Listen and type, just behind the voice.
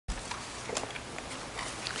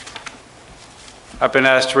I've been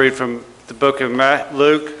asked to read from the book of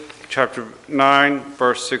Luke, chapter 9,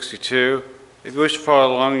 verse 62. If you wish to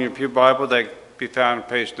follow along in your pew Bible, they can be found on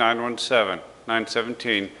page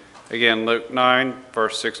 917. Again, Luke 9,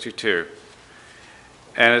 verse 62.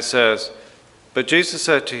 And it says, "But Jesus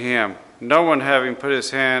said to him, no one having put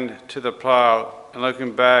his hand to the plow and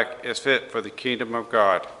looking back is fit for the kingdom of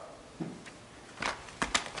God."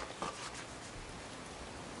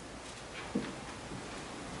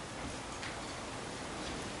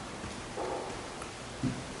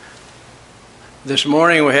 This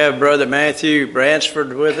morning we have Brother Matthew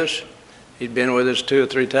Bransford with us. He's been with us 2 or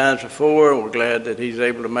 3 times before. We're glad that he's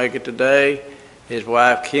able to make it today. His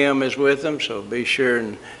wife Kim is with him, so be sure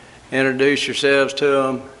and introduce yourselves to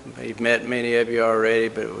him. We've met many of you already,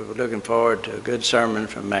 but we're looking forward to a good sermon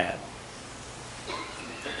from Matt.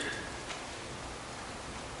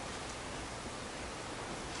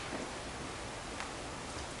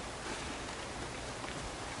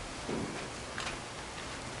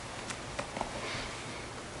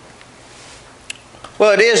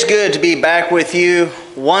 Well, it is good to be back with you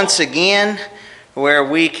once again, where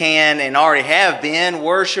we can and already have been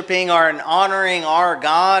worshiping and honoring our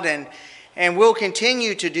God, and we'll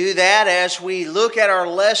continue to do that as we look at our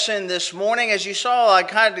lesson this morning. As you saw, I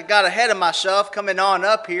kind of got ahead of myself coming on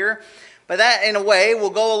up here, but that in a way will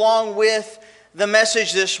go along with the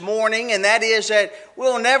message this morning, and that is that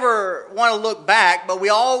we'll never want to look back, but we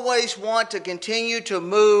always want to continue to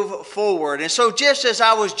move forward. And so just as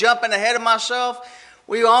I was jumping ahead of myself,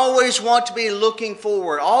 we always want to be looking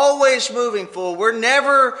forward, always moving forward,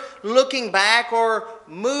 never looking back or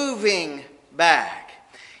moving back.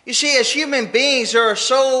 You see, as human beings, there are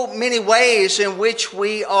so many ways in which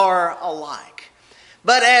we are alike.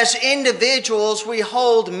 But as individuals, we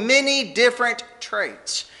hold many different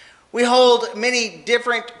traits. We hold many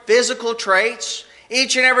different physical traits.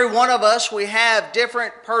 Each and every one of us, we have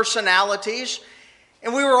different personalities.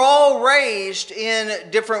 And we were all raised in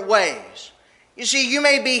different ways. You see, you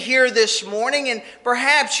may be here this morning and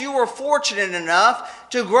perhaps you were fortunate enough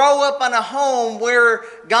to grow up in a home where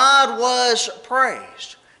God was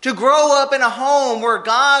praised, to grow up in a home where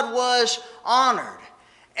God was honored.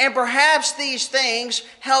 And perhaps these things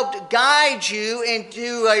helped guide you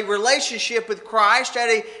into a relationship with Christ at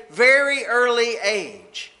a very early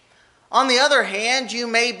age. On the other hand, you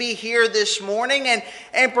may be here this morning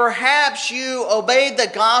and perhaps you obeyed the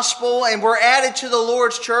gospel and were added to the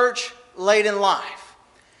Lord's church late in life.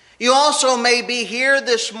 You also may be here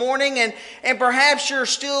this morning and perhaps you're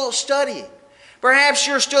still studying. Perhaps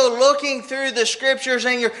you're still looking through the scriptures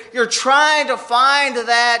and you're trying to find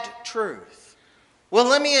that truth. Well,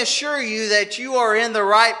 let me assure you that you are in the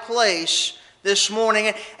right place this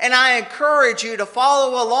morning. And I encourage you to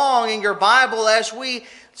follow along in your Bible as we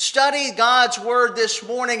study God's Word this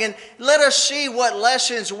morning. And let us see what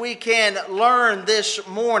lessons we can learn this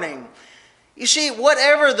morning. You see,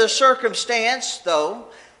 whatever the circumstance, though,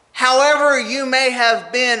 however you may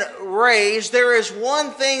have been raised, there is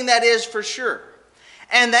one thing that is for sure.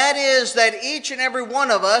 And that is that each and every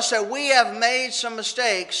one of us, that we have made some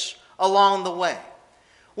mistakes along the way.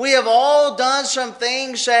 We have all done some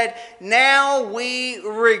things that now we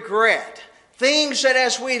regret. Things that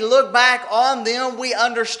as we look back on them, we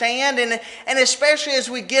understand. And especially as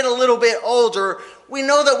we get a little bit older, we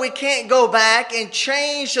know that we can't go back and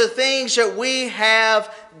change the things that we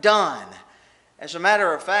have done. As a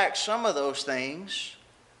matter of fact, some of those things,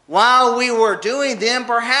 while we were doing them,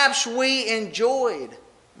 perhaps we enjoyed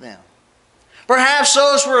them. Perhaps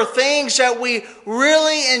those were things that we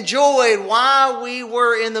really enjoyed while we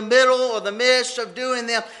were in the middle or the midst of doing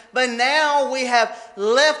them. But now we have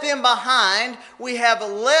left them behind. We have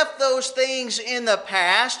left those things in the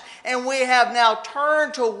past. And we have now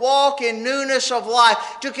turned to walk in newness of life.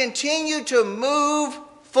 To continue to move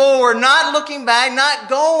forward. Not looking back. Not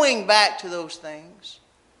going back to those things.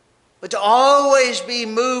 But to always be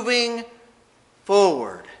moving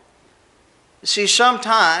forward. You see,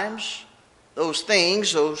 sometimes those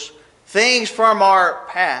things from our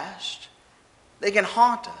past, they can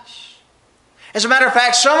haunt us. As a matter of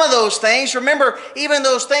fact, some of those things, remember, even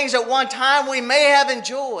those things at one time we may have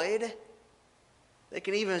enjoyed, they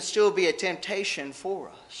can even still be a temptation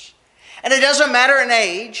for us. And it doesn't matter in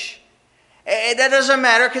age. That doesn't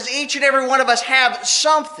matter because each and every one of us have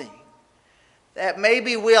something that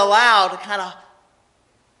maybe we allow to kind of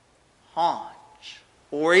haunt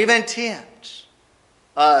or even tempt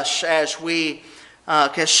us as we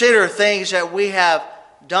consider things that we have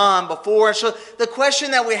done before. So the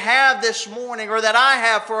question that we have this morning, or that I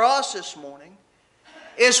have for us this morning,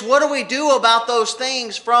 is what do we do about those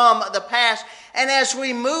things from the past? And as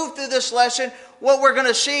we move through this lesson, what we're going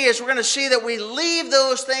to see is we're going to see that we leave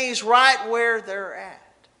those things right where they're at.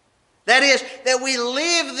 That is, that we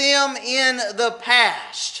leave them in the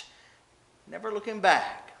past, never looking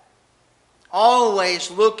back, always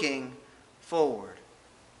looking forward.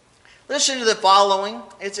 Listen to the following.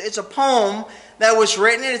 It's a poem that was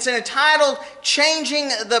written, and it's entitled Changing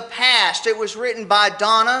the Past. It was written by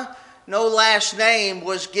Donna. No last name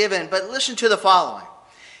was given, but listen to the following.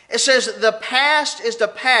 It says, "The past is the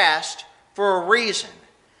past for a reason.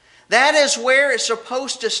 That is where it's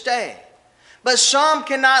supposed to stay. But some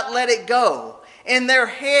cannot let it go. In their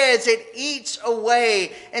heads it eats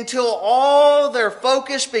away until all their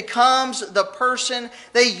focus becomes the person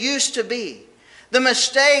they used to be. The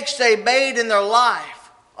mistakes they made in their life.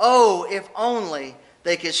 Oh, if only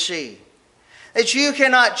they could see. That you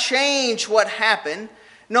cannot change what happened,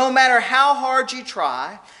 no matter how hard you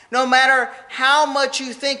try, no matter how much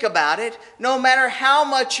you think about it, no matter how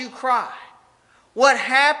much you cry. What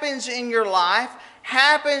happens in your life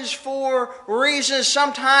happens for reasons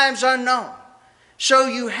sometimes unknown. So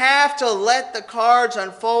you have to let the cards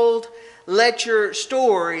unfold, let your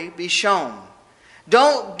story be shown.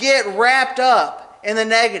 Don't get wrapped up in the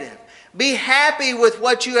negative. Be happy with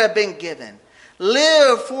what you have been given.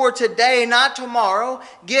 Live for today, not tomorrow.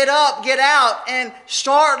 Get up, get out, and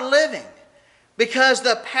start living. Because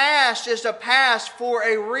the past is the past for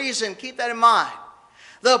a reason. Keep that in mind.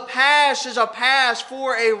 The past is a past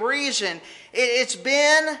for a reason. It's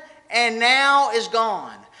been and now is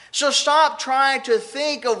gone. So stop trying to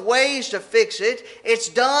think of ways to fix it. It's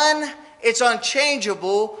done. It's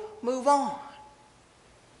unchangeable. Move on.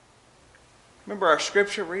 Remember our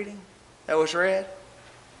scripture reading that was read?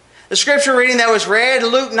 The scripture reading that was read,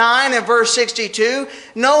 Luke 9 and verse 62,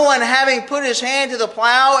 "No one having put his hand to the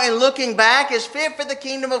plow and looking back is fit for the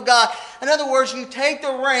kingdom of God." In other words, you take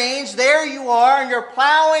the reins, there you are, and you're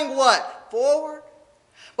plowing what? Forward.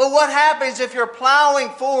 But what happens if you're plowing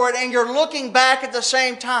forward and you're looking back at the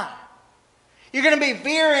same time? You're going to be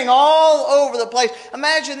veering all over the place.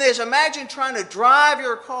 Imagine this. Imagine trying to drive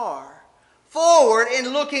your car forward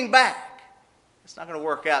and looking back. It's not going to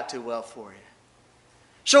work out too well for you.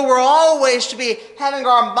 So we're always to be having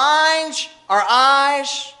our minds, our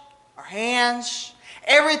eyes, our hands,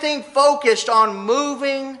 everything focused on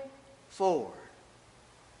moving forward.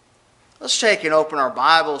 Let's take and open our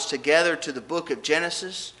Bibles together to the book of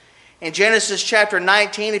Genesis. In Genesis chapter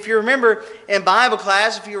 19, if you remember in Bible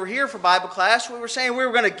class, if you were here for Bible class, we were saying we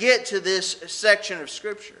were going to get to this section of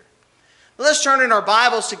Scripture. Let's turn in our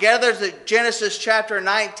Bibles together to Genesis chapter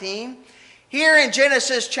 19. Here in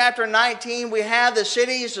Genesis chapter 19, we have the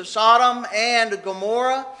cities of Sodom and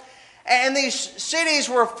Gomorrah. And these cities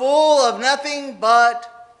were full of nothing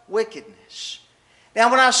but wickedness. Now,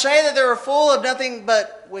 when I say that they were full of nothing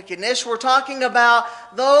but wickedness, we're talking about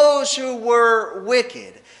those who were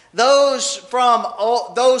wicked. Those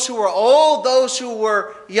who were old, those who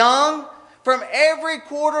were young. From every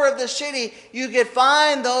quarter of the city, you could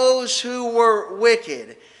find those who were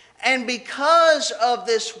wicked. And because of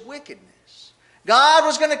this wickedness, God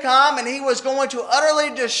was going to come and He was going to utterly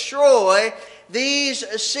destroy these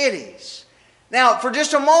cities. Now, for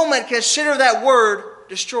just a moment, consider that word,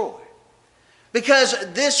 destroy. Because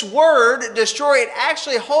this word, destroy, it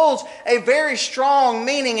actually holds a very strong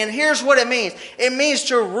meaning. And here's what it means. It means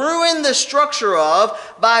to ruin the structure of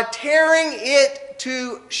by tearing it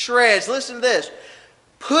to shreds. Listen to this.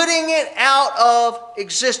 Putting it out of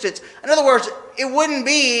existence. In other words, it wouldn't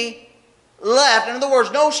be left. In other words,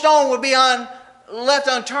 no stone would be left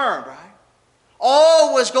unturned, right?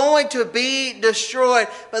 All was going to be destroyed.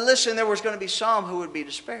 But listen, there was going to be some who would be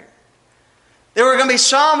spared. There were going to be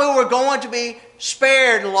some who were going to be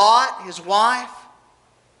spared. Lot, his wife,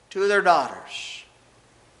 two of their daughters.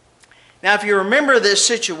 Now, if you remember this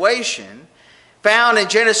situation found in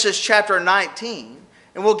Genesis chapter 19,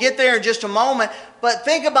 and we'll get there in just a moment, but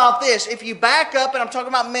think about this. If you back up, and I'm talking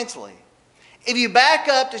about mentally, if you back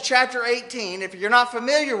up to chapter 18, if you're not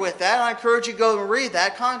familiar with that, I encourage you to go and read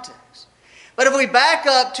that context. But if we back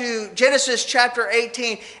up to Genesis chapter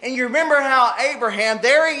 18, and you remember how Abraham,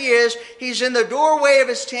 there he is, he's in the doorway of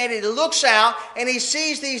his tent, and he looks out, and he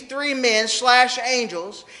sees these three men /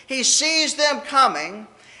 angels. He sees them coming,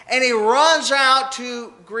 and he runs out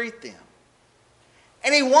to greet them.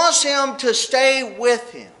 And he wants them to stay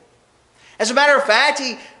with him. As a matter of fact,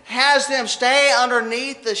 he has them stay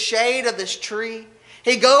underneath the shade of this tree.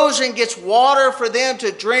 He goes and gets water for them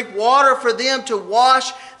to drink, water for them to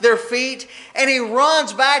wash their feet. And he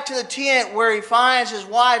runs back to the tent where he finds his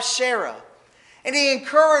wife Sarah. And he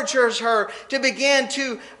encourages her to begin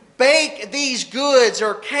to bake these goods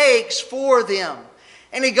or cakes for them.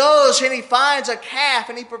 And he goes and he finds a calf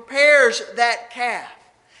and he prepares that calf.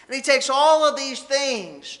 And he takes all of these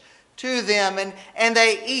things to them and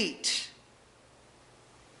they eat.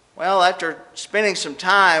 Well, after spending some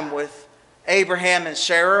time with Abraham and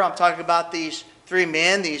Sarah, I'm talking about these three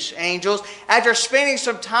men, these angels. After spending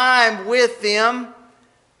some time with them,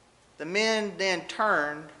 the men then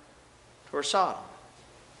turned toward Sodom.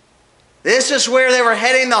 This is where they were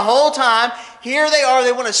heading the whole time. Here they are.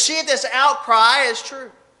 They want to see if this outcry is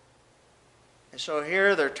true. And so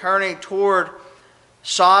here they're turning toward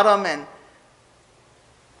Sodom and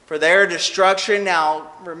for their destruction.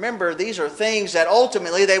 Now, remember, these are things that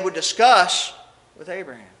ultimately they would discuss with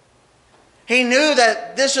Abraham. He knew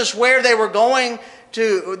that this is where they were going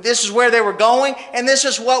and this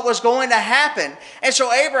is what was going to happen. And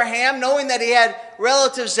so Abraham, knowing that he had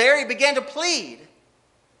relatives there, he began to plead.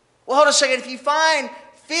 Well, hold on a second. If you find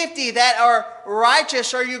 50 that are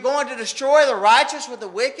righteous, are you going to destroy the righteous with the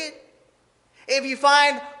wicked? If you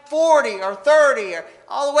find 40 or 30 or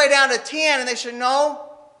all the way down to 10, and they said, no,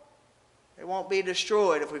 they won't be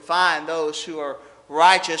destroyed. If we find those who are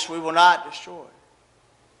righteous, we will not destroy.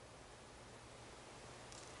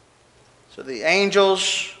 So the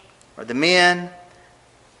angels, or the men,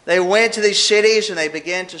 they went to these cities and they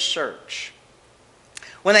began to search.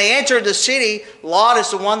 When they entered the city, Lot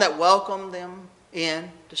is the one that welcomed them in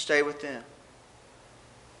to stay with them.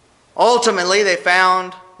 Ultimately, they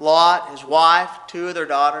found Lot, his wife, two of their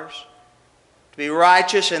daughters, to be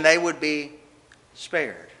righteous, and they would be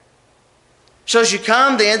spared. So as you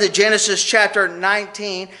come then to Genesis chapter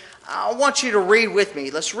 19, I want you to read with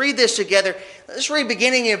me. Let's read this together. Let's read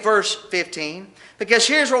beginning in verse 15, because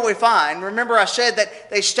here's what we find. Remember, I said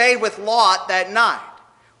that they stayed with Lot that night.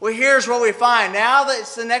 Well, here's what we find. Now that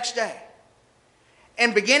it's the next day.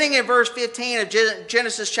 And beginning in verse 15 of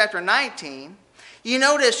Genesis chapter 19, you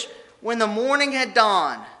notice when the morning had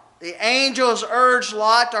dawned, the angels urged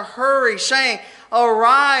Lot to hurry, saying,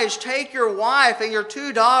 arise, take your wife and your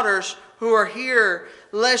two daughters who are here,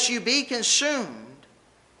 lest you be consumed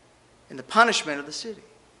in the punishment of the city.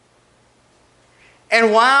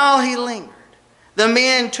 And while he lingered, the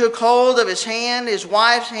men took hold of his hand, his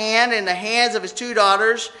wife's hand, and the hands of his two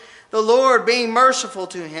daughters, the Lord being merciful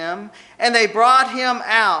to him, and they brought him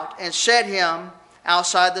out and set him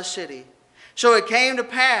outside the city. So it came to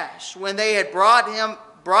pass, when they had brought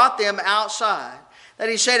them outside, that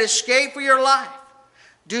he said, escape for your life.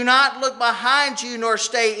 Do not look behind you, nor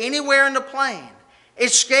stay anywhere in the plain.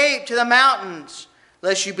 Escape to the mountains,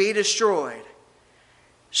 lest you be destroyed.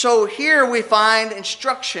 So here we find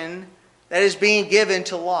instruction that is being given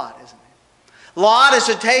to Lot, isn't it? Lot is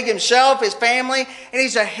to take himself, his family, and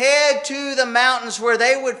he's to head to the mountains where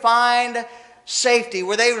they would find safety,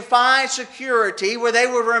 where they would find security, where they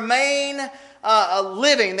would remain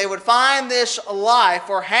living. They would find this life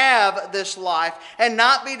or have this life and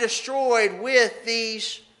not be destroyed with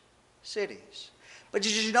these cities. But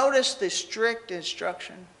did you notice the strict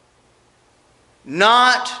instruction?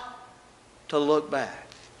 Not to look back.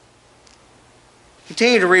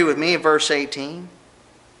 Continue to read with me in verse 18.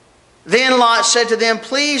 Then Lot said to them,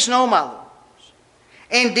 please know, my lords,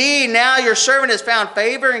 indeed now your servant has found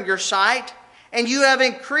favor in your sight, and you have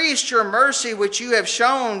increased your mercy which you have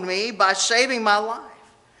shown me by saving my life.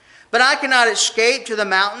 But I cannot escape to the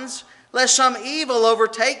mountains, lest some evil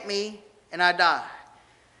overtake me and I die.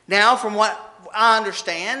 Now, from what I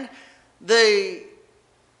understand, that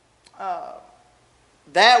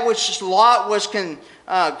which Lot was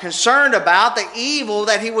concerned about, the evil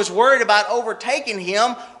that he was worried about overtaking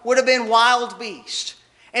him, would have been wild beasts.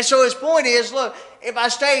 And so his point is, look, if I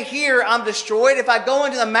stay here, I'm destroyed. If I go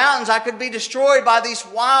into the mountains, I could be destroyed by these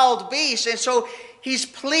wild beasts. And so he's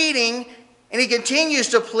pleading, and he continues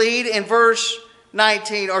to plead in verse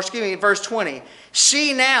 20.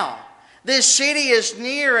 See now, this city is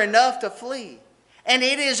near enough to flee, and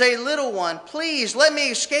it is a little one. Please let me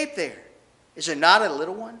escape there. Is it not a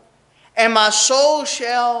little one? And my soul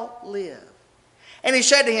shall live. And he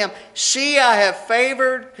said to him, see, I have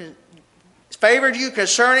favored you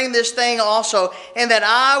concerning this thing also, and that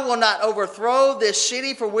I will not overthrow this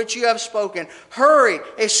city for which you have spoken. Hurry,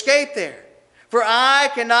 escape there, for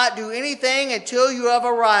I cannot do anything until you have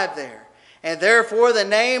arrived there. And therefore the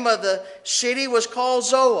name of the city was called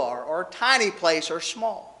Zoar, or tiny place, or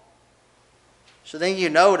small. So then you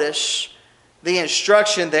notice the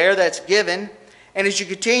instruction there that's given. And as you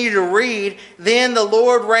continue to read, then the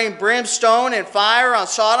Lord rained brimstone and fire on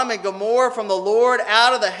Sodom and Gomorrah from the Lord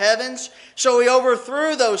out of the heavens. So he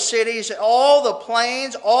overthrew those cities, all the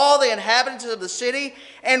plains, all the inhabitants of the city,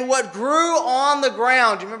 and what grew on the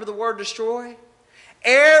ground. Do you remember the word destroy?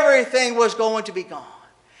 Everything was going to be gone.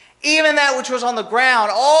 Even that which was on the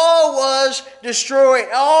ground, all was destroyed,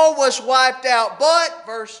 all was wiped out. But,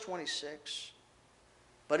 verse 26,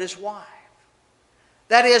 but his wife,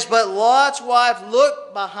 that is, but Lot's wife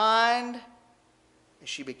looked behind, and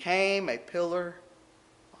she became a pillar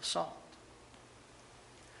of salt.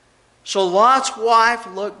 So Lot's wife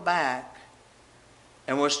looked back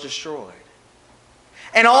and was destroyed.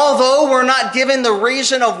 And although we're not given the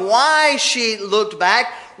reason of why she looked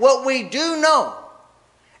back, what we do know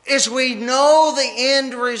is we know the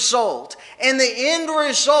end result. And the end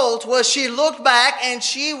result was she looked back and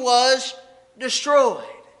she was destroyed.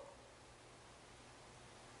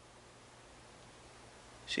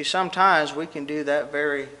 See, sometimes we can do that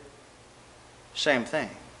very same thing.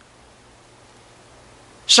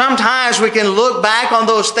 Sometimes we can look back on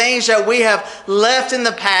those things that we have left in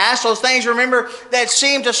the past, those things, remember, that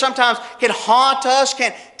seem to sometimes can haunt us,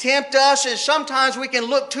 can tempt us, and sometimes we can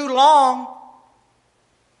look too long,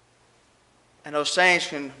 and those things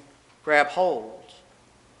can grab hold.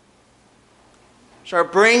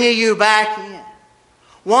 Start bringing you back in,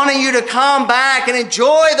 wanting you to come back and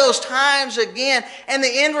enjoy those times again. And the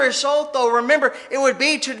end result, though, remember, it would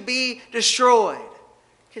be to be destroyed.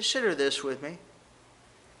 Consider this with me.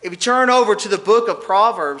 If you turn over to the book of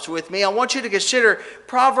Proverbs with me, I want you to consider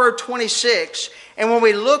Proverb 26. And when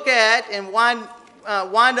we look at and wind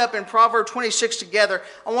up in Proverb 26 together,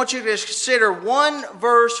 I want you to consider one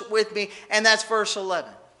verse with me, and that's verse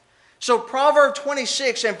 11. So Proverb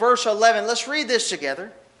 26 and verse 11, let's read this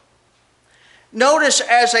together. Notice,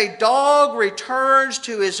 as a dog returns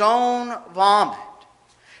to his own vomit,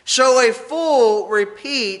 so a fool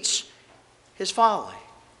repeats his folly.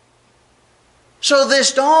 So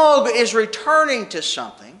this dog is returning to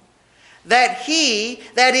something that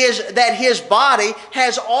his body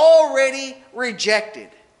has already rejected,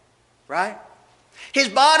 right? His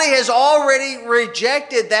body has already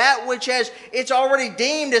rejected that which it's already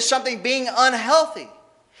deemed as something being unhealthy.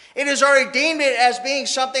 It has already deemed it as being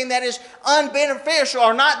something that is unbeneficial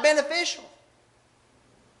or not beneficial.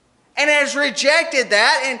 And has rejected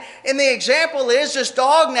that. And the example is, this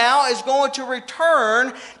dog now is going to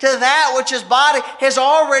return to that which his body has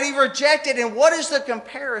already rejected. And what is the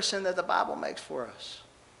comparison that the Bible makes for us?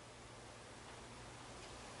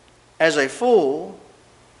 As a fool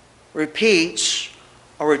repeats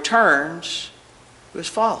or returns to his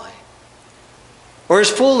folly, or his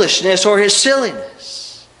foolishness, or his silliness.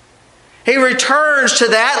 He returns to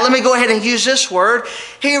that, let me go ahead and use this word.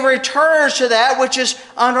 He returns to that which is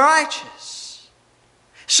unrighteous.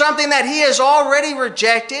 Something that he has already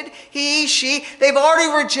rejected. He, she, they've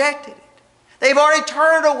already rejected it. They've already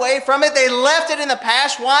turned away from it. They left it in the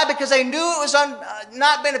past. Why? Because they knew it was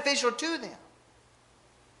not beneficial to them.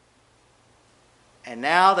 And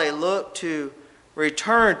now they look to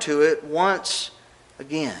return to it once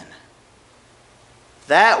again.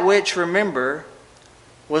 That which, remember,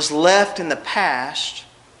 was left in the past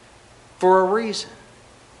for a reason.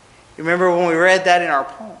 You remember when we read that in our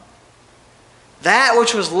poem? That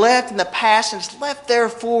which was left in the past is left there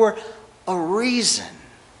for a reason.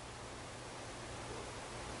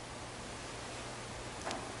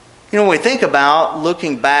 You know, when we think about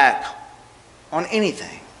looking back on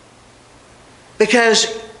anything, because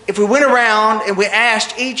if we went around and we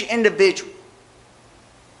asked each individual,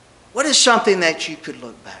 what is something that you could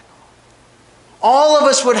look back on? All of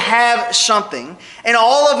us would have something, and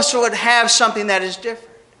all of us would have something that is different.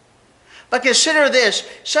 But consider this,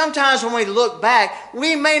 sometimes when we look back,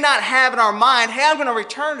 we may not have in our mind, hey, I'm going to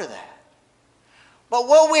return to that. But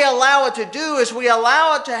what we allow it to do is we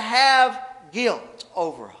allow it to have guilt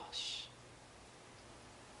over us.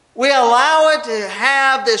 We allow it to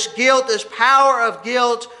have this guilt, this power of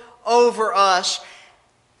guilt over us.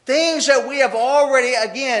 Things that we have already,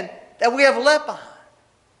 again, that we have left behind.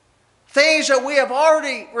 Things that we have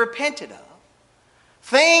already repented of.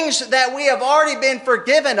 Things that we have already been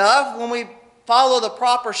forgiven of when we follow the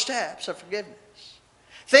proper steps of forgiveness.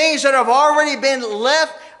 Things that have already been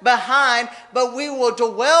left behind, but we will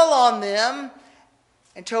dwell on them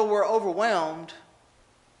until we're overwhelmed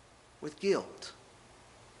with guilt.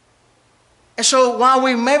 And so while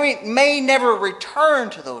we may never return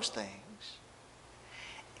to those things,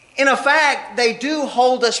 in effect, they do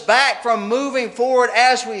hold us back from moving forward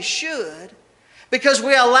as we should, because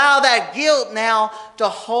we allow that guilt now to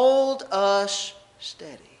hold us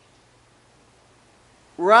steady.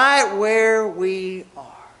 Right where we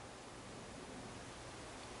are.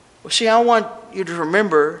 Well, see, I want you to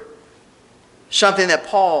remember something that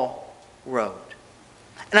Paul wrote.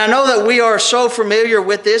 And I know that we are so familiar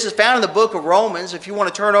with this. It's found in the book of Romans. If you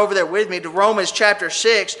want to turn over there with me to Romans chapter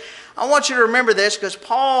 6, I want you to remember this, because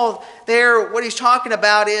Paul there, what he's talking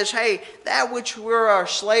about is, hey, that which we're a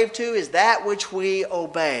slave to is that which we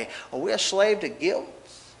obey. Are we a slave to guilt?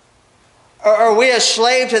 Or are we a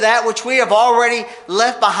slave to that which we have already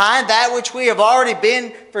left behind, that which we have already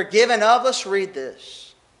been forgiven of? Let's read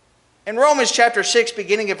this. In Romans chapter 6,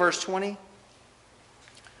 beginning at verse 20.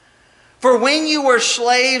 For when you were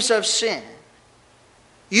slaves of sin,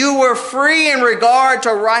 you were free in regard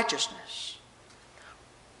to righteousness.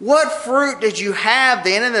 What fruit did you have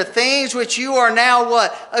then in the things which you are now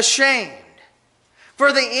what? Ashamed.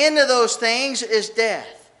 For the end of those things is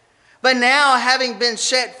death. But now, having been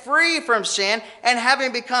set free from sin and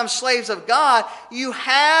having become slaves of God, you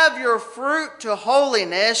have your fruit to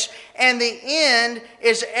holiness, and the end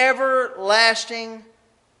is everlasting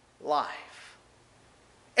life.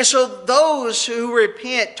 And so those who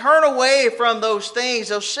repent, turn away from those things,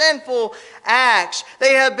 those sinful acts,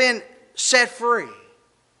 they have been set free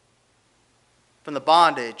from the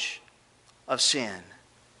bondage of sin.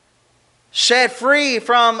 Set free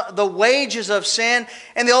from the wages of sin,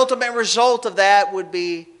 and the ultimate result of that would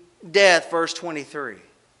be death, verse 23.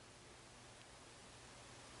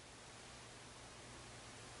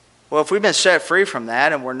 Well, if we've been set free from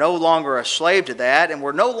that, and we're no longer a slave to that, and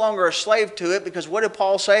we're no longer a slave to it, because what did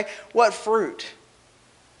Paul say? What fruit?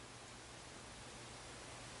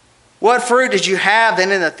 What fruit did you have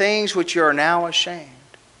then in the things which you are now ashamed?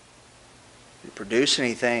 Did it produce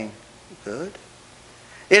anything good?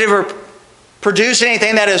 Did it produce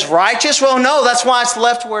anything that is righteous? Well, no, that's why it's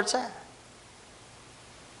left where it's at.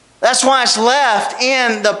 That's why it's left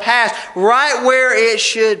in the past, right where it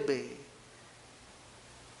should be.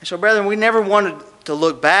 And so, brethren, we never wanted to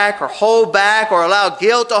look back or hold back or allow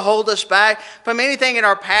guilt to hold us back from anything in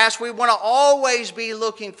our past. We want to always be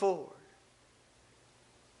looking forward.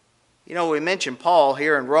 You know, we mentioned Paul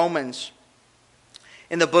here in Romans,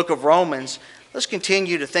 in the book of Romans. Let's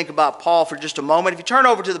continue to think about Paul for just a moment. If you turn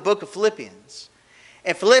over to the book of Philippians,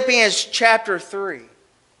 in Philippians chapter 3,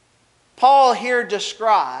 Paul here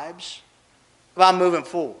describes about moving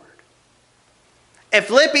forward. In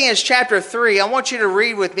Philippians chapter 3, I want you to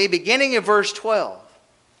read with me, beginning in verse 12.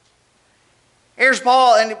 Here's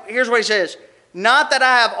Paul, and here's what he says. Not that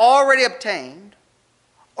I have already obtained,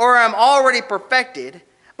 or am already perfected,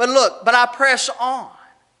 but look, but I press on,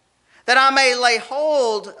 that I may lay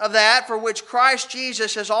hold of that for which Christ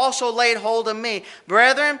Jesus has also laid hold of me.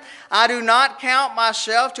 Brethren, I do not count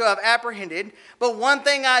myself to have apprehended, but one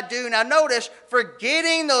thing I do. Now notice,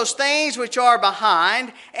 forgetting those things which are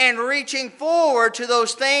behind and reaching forward to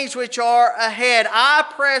those things which are ahead, I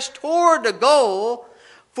press toward the goal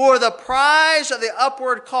for the prize of the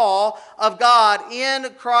upward call of God in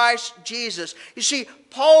Christ Jesus. You see,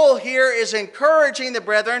 Paul here is encouraging the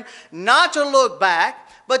brethren not to look back,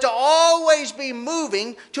 but to always be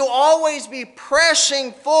moving, to always be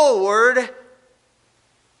pressing forward,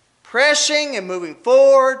 pressing and moving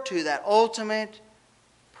forward to that ultimate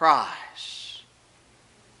prize.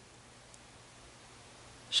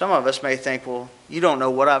 Some of us may think, well, you don't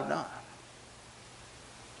know what I've done.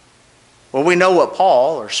 Well, we know what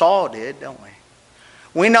Paul or Saul did, don't we?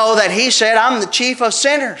 We know that he said, I'm the chief of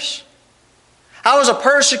sinners. I was a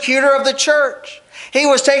persecutor of the church. He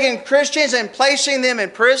was taking Christians and placing them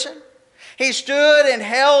in prison. He stood and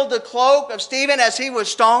held the cloak of Stephen as he was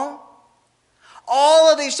stoned.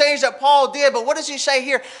 All of these things that Paul did, but what does he say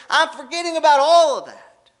here? I'm forgetting about all of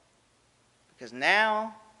that. Because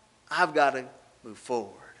now I've got to move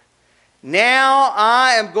forward. Now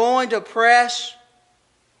I am going to press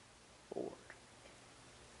forward.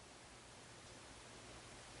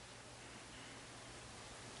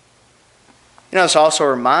 You know, this also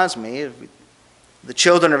reminds me of the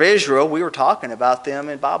children of Israel. We were talking about them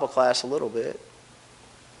in Bible class a little bit.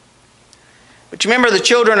 But you remember the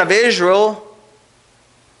children of Israel,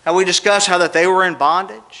 how we discussed how that they were in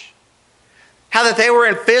bondage? How that they were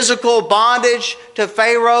in physical bondage to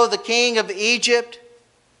Pharaoh, the king of Egypt.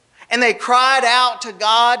 And they cried out to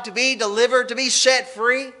God to be delivered, to be set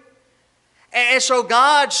free. And so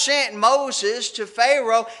God sent Moses to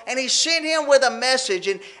Pharaoh, and he sent him with a message.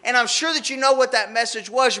 And I'm sure that you know what that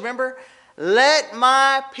message was. Remember? Let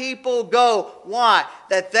my people go. Why?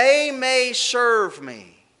 That they may serve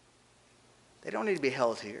me. They don't need to be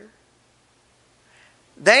held here.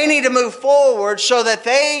 They need to move forward so that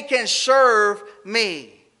they can serve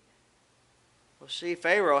me. Well, see,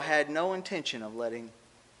 Pharaoh had no intention of letting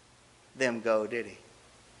them go, did he?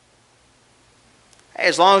 Hey,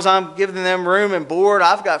 as long as I'm giving them room and board,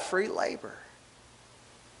 I've got free labor.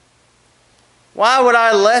 Why would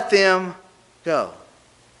I let them go?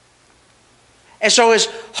 And so his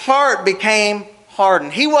heart became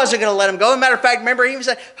hardened. He wasn't going to let them go. As a matter of fact, remember, he even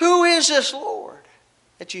said, "Who is this Lord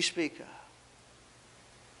that you speak of?"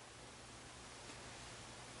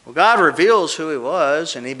 Well, God reveals who He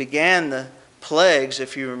was, and He began the plagues,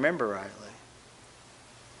 if you remember rightly.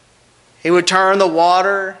 He would turn the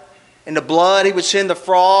water into blood. He would send the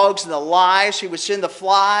frogs and the lice. He would send the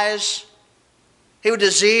flies. He would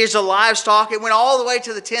disease the livestock. It went all the way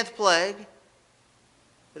to the 10th plague, where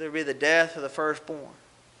there would be the death of the firstborn.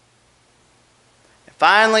 And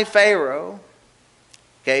finally, Pharaoh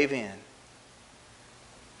gave in.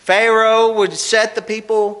 Pharaoh would set the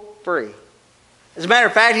people free. As a matter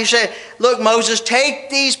of fact, he said, "Look, Moses, take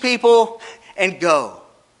these people and go."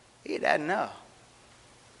 He didn't know.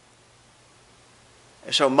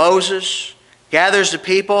 And so Moses gathers the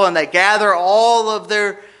people, and they gather all of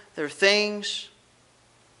their things.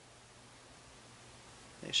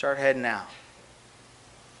 They start heading out.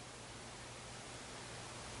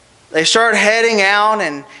 They start heading out,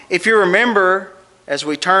 and if you remember, as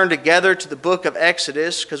we turn together to the book of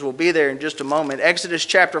Exodus, because we'll be there in just a moment, Exodus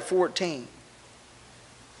chapter 14.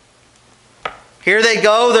 Here they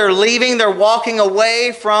go, they're leaving, they're walking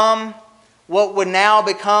away from what would now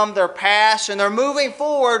become their past, and they're moving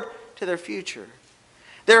forward to their future.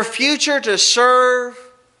 Their future to serve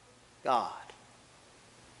God.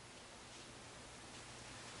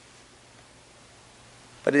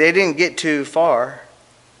 But they didn't get too far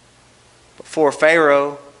before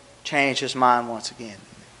Pharaoh changed his mind once again.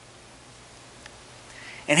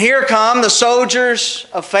 And here come the soldiers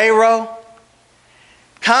of Pharaoh,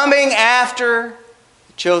 coming after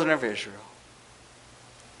the children of Israel.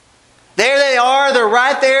 There they are, they're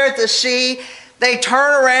right there at the sea. They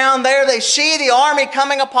turn around there, they see the army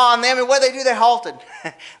coming upon them, and what do? They halted.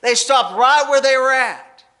 They stopped right where they were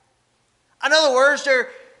at. In other words, they're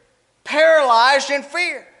paralyzed in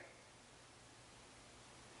fear.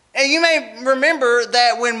 And you may remember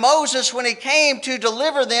that when Moses, when he came to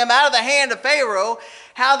deliver them out of the hand of Pharaoh,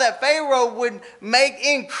 how that Pharaoh would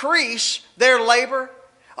increase their labor.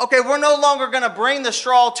 Okay, we're no longer going to bring the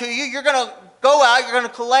straw to you. You're going to go out, you're going to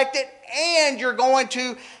collect it, and you're going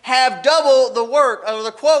to have double the work or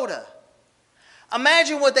the quota.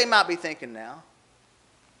 Imagine what they might be thinking now.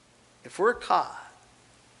 If we're caught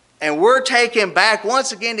and we're taken back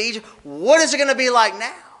once again to Egypt, what is it going to be like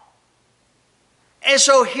now? And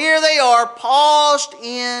so here they are, paused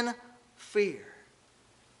in fear.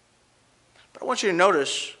 But I want you to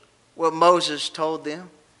notice what Moses told them.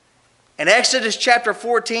 In Exodus chapter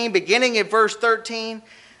 14, beginning at verse 13,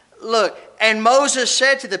 look, and Moses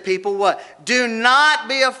said to the people, what? "Do not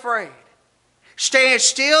be afraid. Stand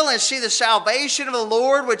still and see the salvation of the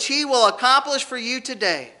Lord, which He will accomplish for you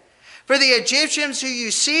today. For the Egyptians who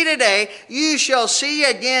you see today, you shall see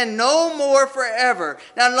again no more forever."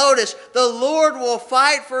 Now notice, the Lord will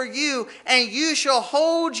fight for you, and you shall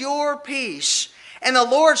hold your peace. And the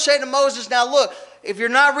Lord said to Moses, now look, if you're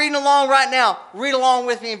not reading along right now, read along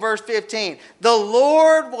with me in verse 15. The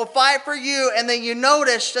Lord will fight for you. And then you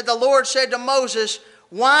notice that the Lord said to Moses,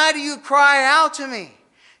 "Why do you cry out to me?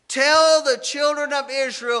 Tell the children of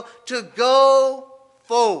Israel to go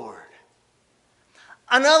forward."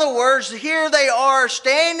 In other words, here they are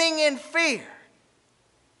standing in fear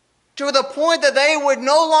to the point that they would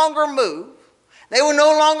no longer move. They would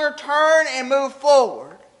no longer turn and move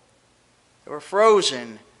forward. They were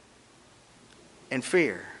frozen in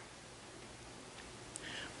fear.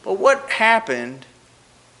 But what happened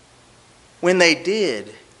when they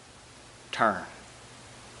did turn?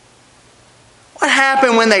 What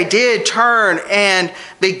happened when they did turn and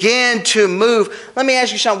begin to move? Let me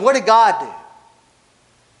ask you something. What did God do?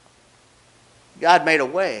 God made a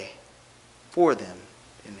way for them,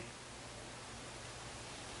 didn't He?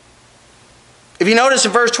 If you notice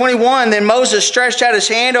in verse 21, then Moses stretched out his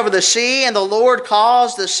hand over the sea, and the Lord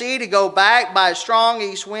caused the sea to go back by a strong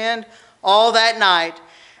east wind all that night,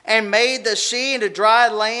 and made the sea into dry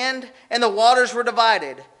land, and the waters were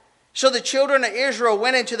divided. So the children of Israel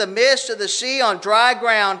went into the midst of the sea on dry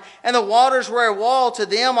ground, and the waters were a wall to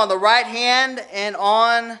them on the right hand and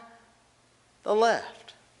on the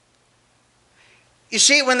left. You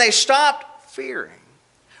see, when they stopped fearing,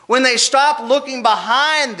 when they stopped looking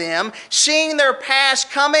behind them, seeing their past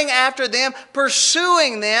coming after them,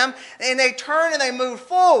 pursuing them, and they turned and they moved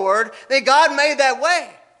forward, then God made that way.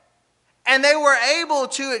 And they were able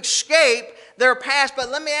to escape their past. But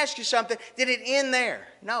let me ask you something. Did it end there?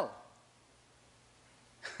 No.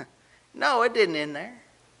 No, it didn't end there.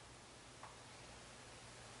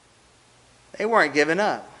 They weren't giving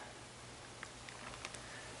up.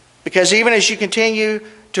 Because even as you continue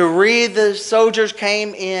to read, the soldiers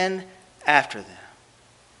came in after them.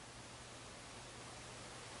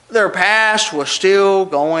 Their past was still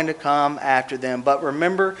going to come after them. But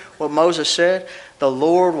remember what Moses said? The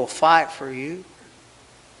Lord will fight for you.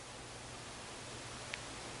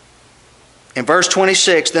 In verse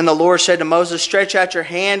 26, then the Lord said to Moses, stretch out your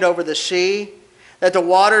hand over the sea, that the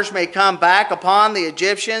waters may come back upon the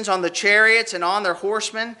Egyptians, on the chariots, and on their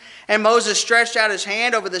horsemen. And Moses stretched out his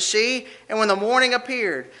hand over the sea, and when the morning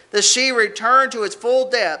appeared, the sea returned to its full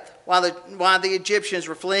depth, while the Egyptians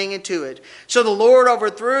were fleeing into it. So the Lord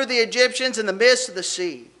overthrew the Egyptians in the midst of the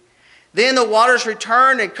sea. Then the waters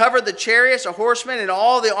returned and covered the chariots, the horsemen, and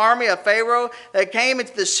all the army of Pharaoh that came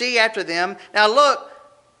into the sea after them. Now look,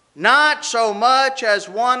 not so much as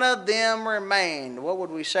one of them remained. What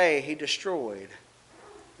would we say? He destroyed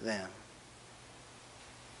them.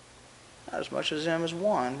 Not as much as them as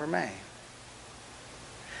one remained.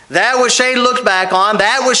 That which they looked back on,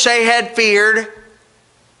 that which they had feared,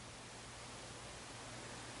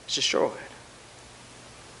 is destroyed.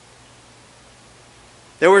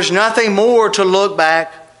 There was nothing more to look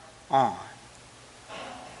back on.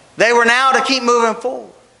 They were now to keep moving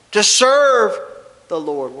forward, to serve the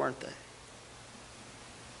Lord, weren't they?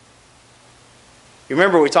 You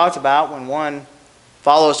remember we talked about when one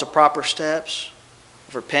follows the proper steps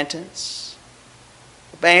of repentance,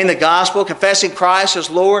 obeying the gospel, confessing Christ as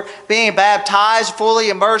Lord, being baptized, fully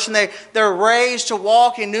immersed, and they're raised to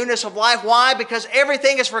walk in newness of life. Why? Because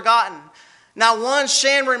everything is forgotten. Not one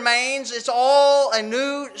sin remains. It's all a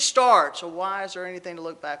new start. So why is there anything to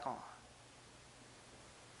look back on?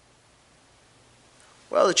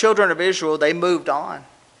 Well, the children of Israel, they moved on.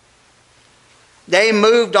 They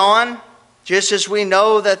moved on just as we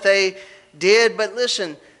know that they did. But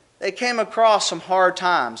listen, they came across some hard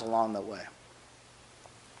times along the way.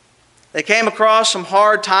 They came across some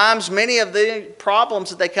hard times. Many of the problems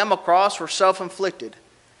that they came across were self-inflicted.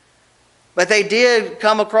 But they did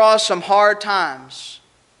come across some hard times.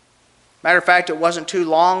 Matter of fact, it wasn't too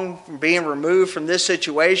long from being removed from this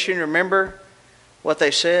situation. Remember what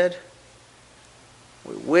they said?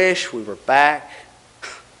 We wish we were back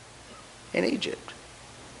in Egypt.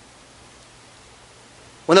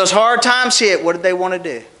 When those hard times hit, what did they want to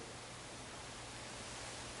do?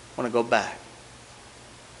 Want to go back.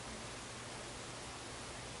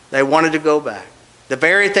 They wanted to go back. The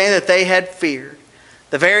very thing that they had feared,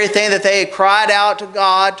 the very thing that they had cried out to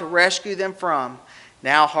God to rescue them from,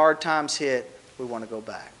 now hard times hit, we want to go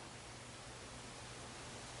back.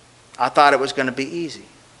 I thought it was going to be easy.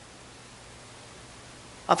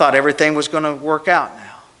 I thought everything was going to work out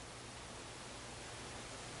now.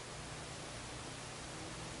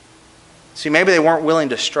 See, maybe they weren't willing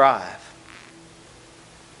to strive.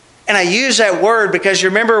 And I use that word because you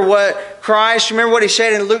remember what Christ, remember what he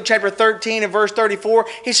said in Luke chapter 13 and verse 34?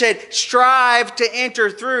 He said, strive to enter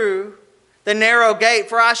through the narrow gate,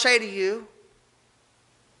 for I say to you,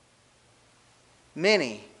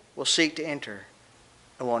 many will seek to enter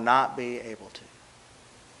and will not be able to.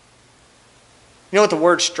 You know what the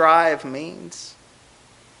word strive means?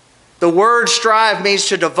 The word strive means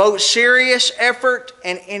to devote serious effort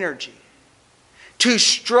and energy, to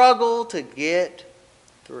struggle to get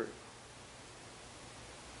through.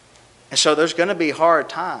 And so there's going to be hard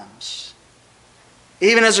times.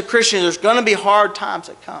 Even as a Christian, there's going to be hard times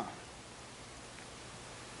that come.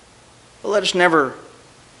 But let us never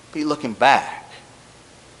be looking back,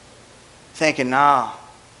 thinking, nah,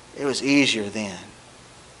 it was easier then.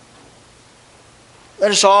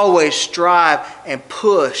 Let us always strive and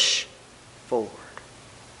push forward.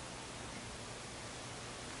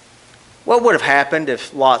 What would have happened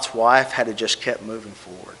if Lot's wife had just kept moving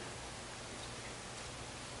forward?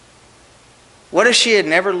 What if she had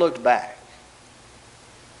never looked back?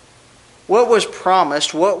 What was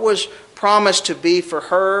promised? What was promised to be for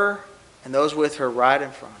her and those with her right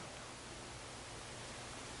in front?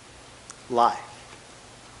 Life.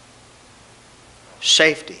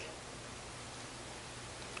 Safety.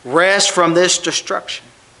 Rest from this destruction.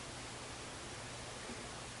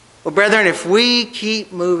 Well, brethren, if we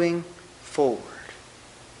keep moving forward,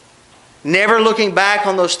 never looking back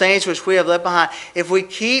on those things which we have left behind, if we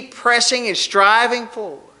keep pressing and striving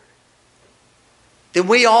forward, then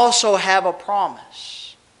we also have a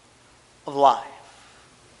promise of life.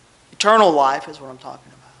 Eternal life is what I'm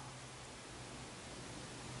talking about.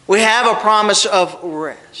 We have a promise of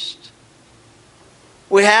rest.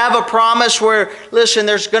 We have a promise where, listen,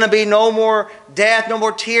 there's going to be no more death, no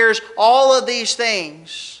more tears, all of these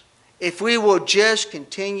things, if we will just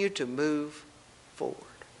continue to move forward.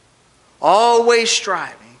 Always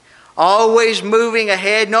striving, always moving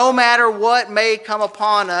ahead, no matter what may come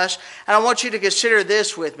upon us. And I want you to consider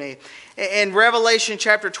this with me. in Revelation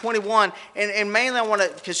chapter 21, and mainly I want to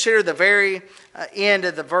consider the very end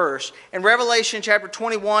of the verse. In Revelation chapter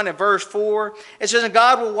 21 and verse 4, it says, "And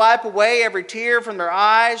God will wipe away every tear from their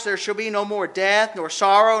eyes. There shall be no more death, nor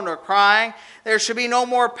sorrow, nor crying. There shall be no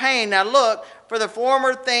more pain. Now look, for the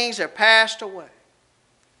former things have passed away."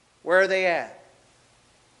 Where are they at?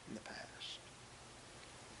 In the past.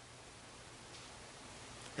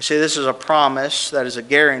 You see, this is a promise that is a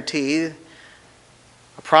guarantee,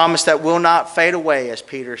 a promise that will not fade away, as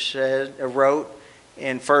Peter wrote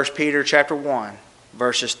in 1 Peter chapter 1,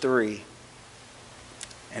 verses 3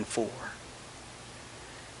 and 4.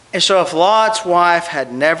 And so if Lot's wife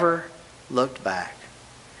had never looked back,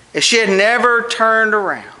 if she had never turned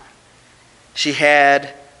around, she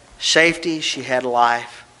had safety, she had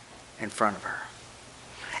life in front of her.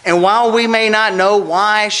 And while we may not know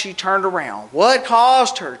why she turned around, what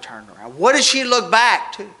caused her to turn around, what did she look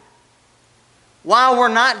back to? While we're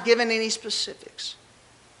not given any specifics,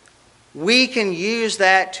 we can use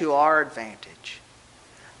that to our advantage.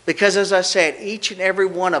 Because as I said, each and every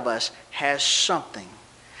one of us has something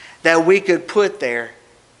that we could put there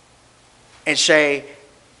and say,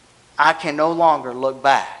 I can no longer look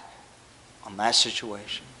back on that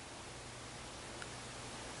situation.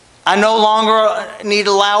 I no longer need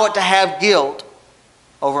to allow it to have guilt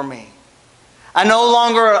over me. I no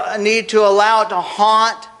longer need to allow it to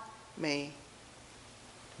haunt me,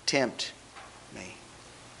 tempt me,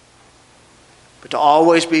 but to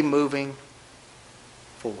always be moving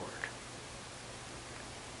forward.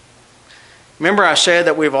 Remember I said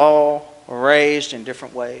that we've all raised in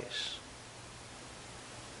different ways.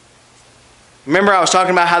 Remember I was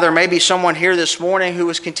talking about how there may be someone here this morning who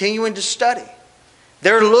is continuing to study.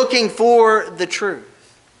 They're looking for the truth.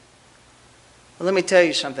 Well, let me tell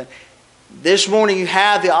you something. This morning you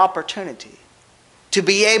have the opportunity to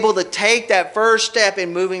be able to take that first step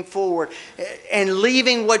in moving forward and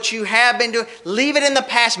leaving what you have been doing. Leave it in the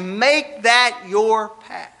past. Make that your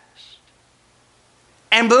past.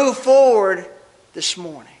 And move forward this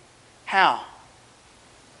morning. How?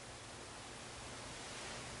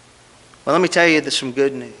 Well, let me tell you some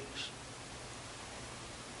good news.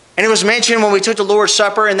 And it was mentioned when we took the Lord's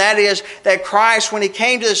Supper, and that is that Christ, when He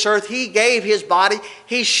came to this earth, He gave His body,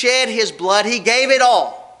 He shed His blood, He gave it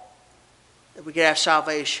all, that we could have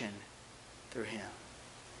salvation through Him.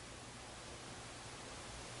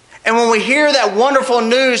 And when we hear that wonderful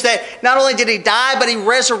news that not only did He die, but He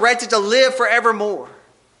resurrected to live forevermore,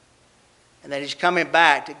 and that He's coming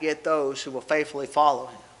back to get those who will faithfully follow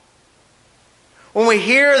Him. When we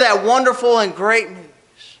hear that wonderful and great news,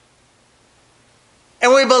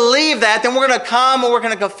 and we believe that, then we're going to come and we're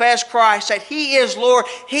going to confess Christ, that He is Lord,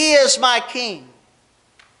 He is my King.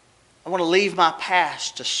 I want to leave my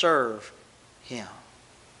past to serve Him.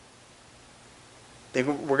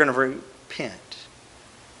 Then we're going to repent.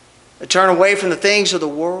 And turn away from the things of the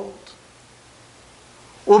world.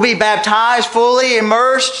 We'll be baptized, fully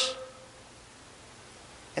immersed,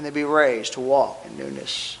 and then be raised to walk in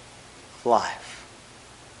newness of life.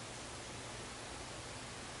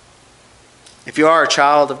 If you are a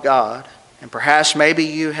child of God, and perhaps maybe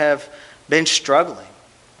you have been struggling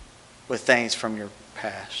with things from your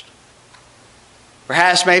past.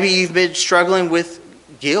 Perhaps maybe you've been struggling with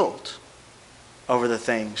guilt over the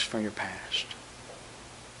things from your past.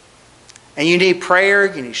 And you need prayer,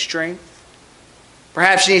 you need strength.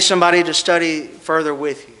 Perhaps you need somebody to study further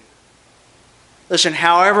with you. Listen,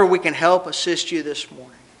 however we can help assist you this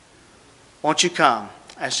morning, won't you come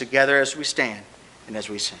as together as we stand and as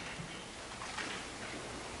we sing.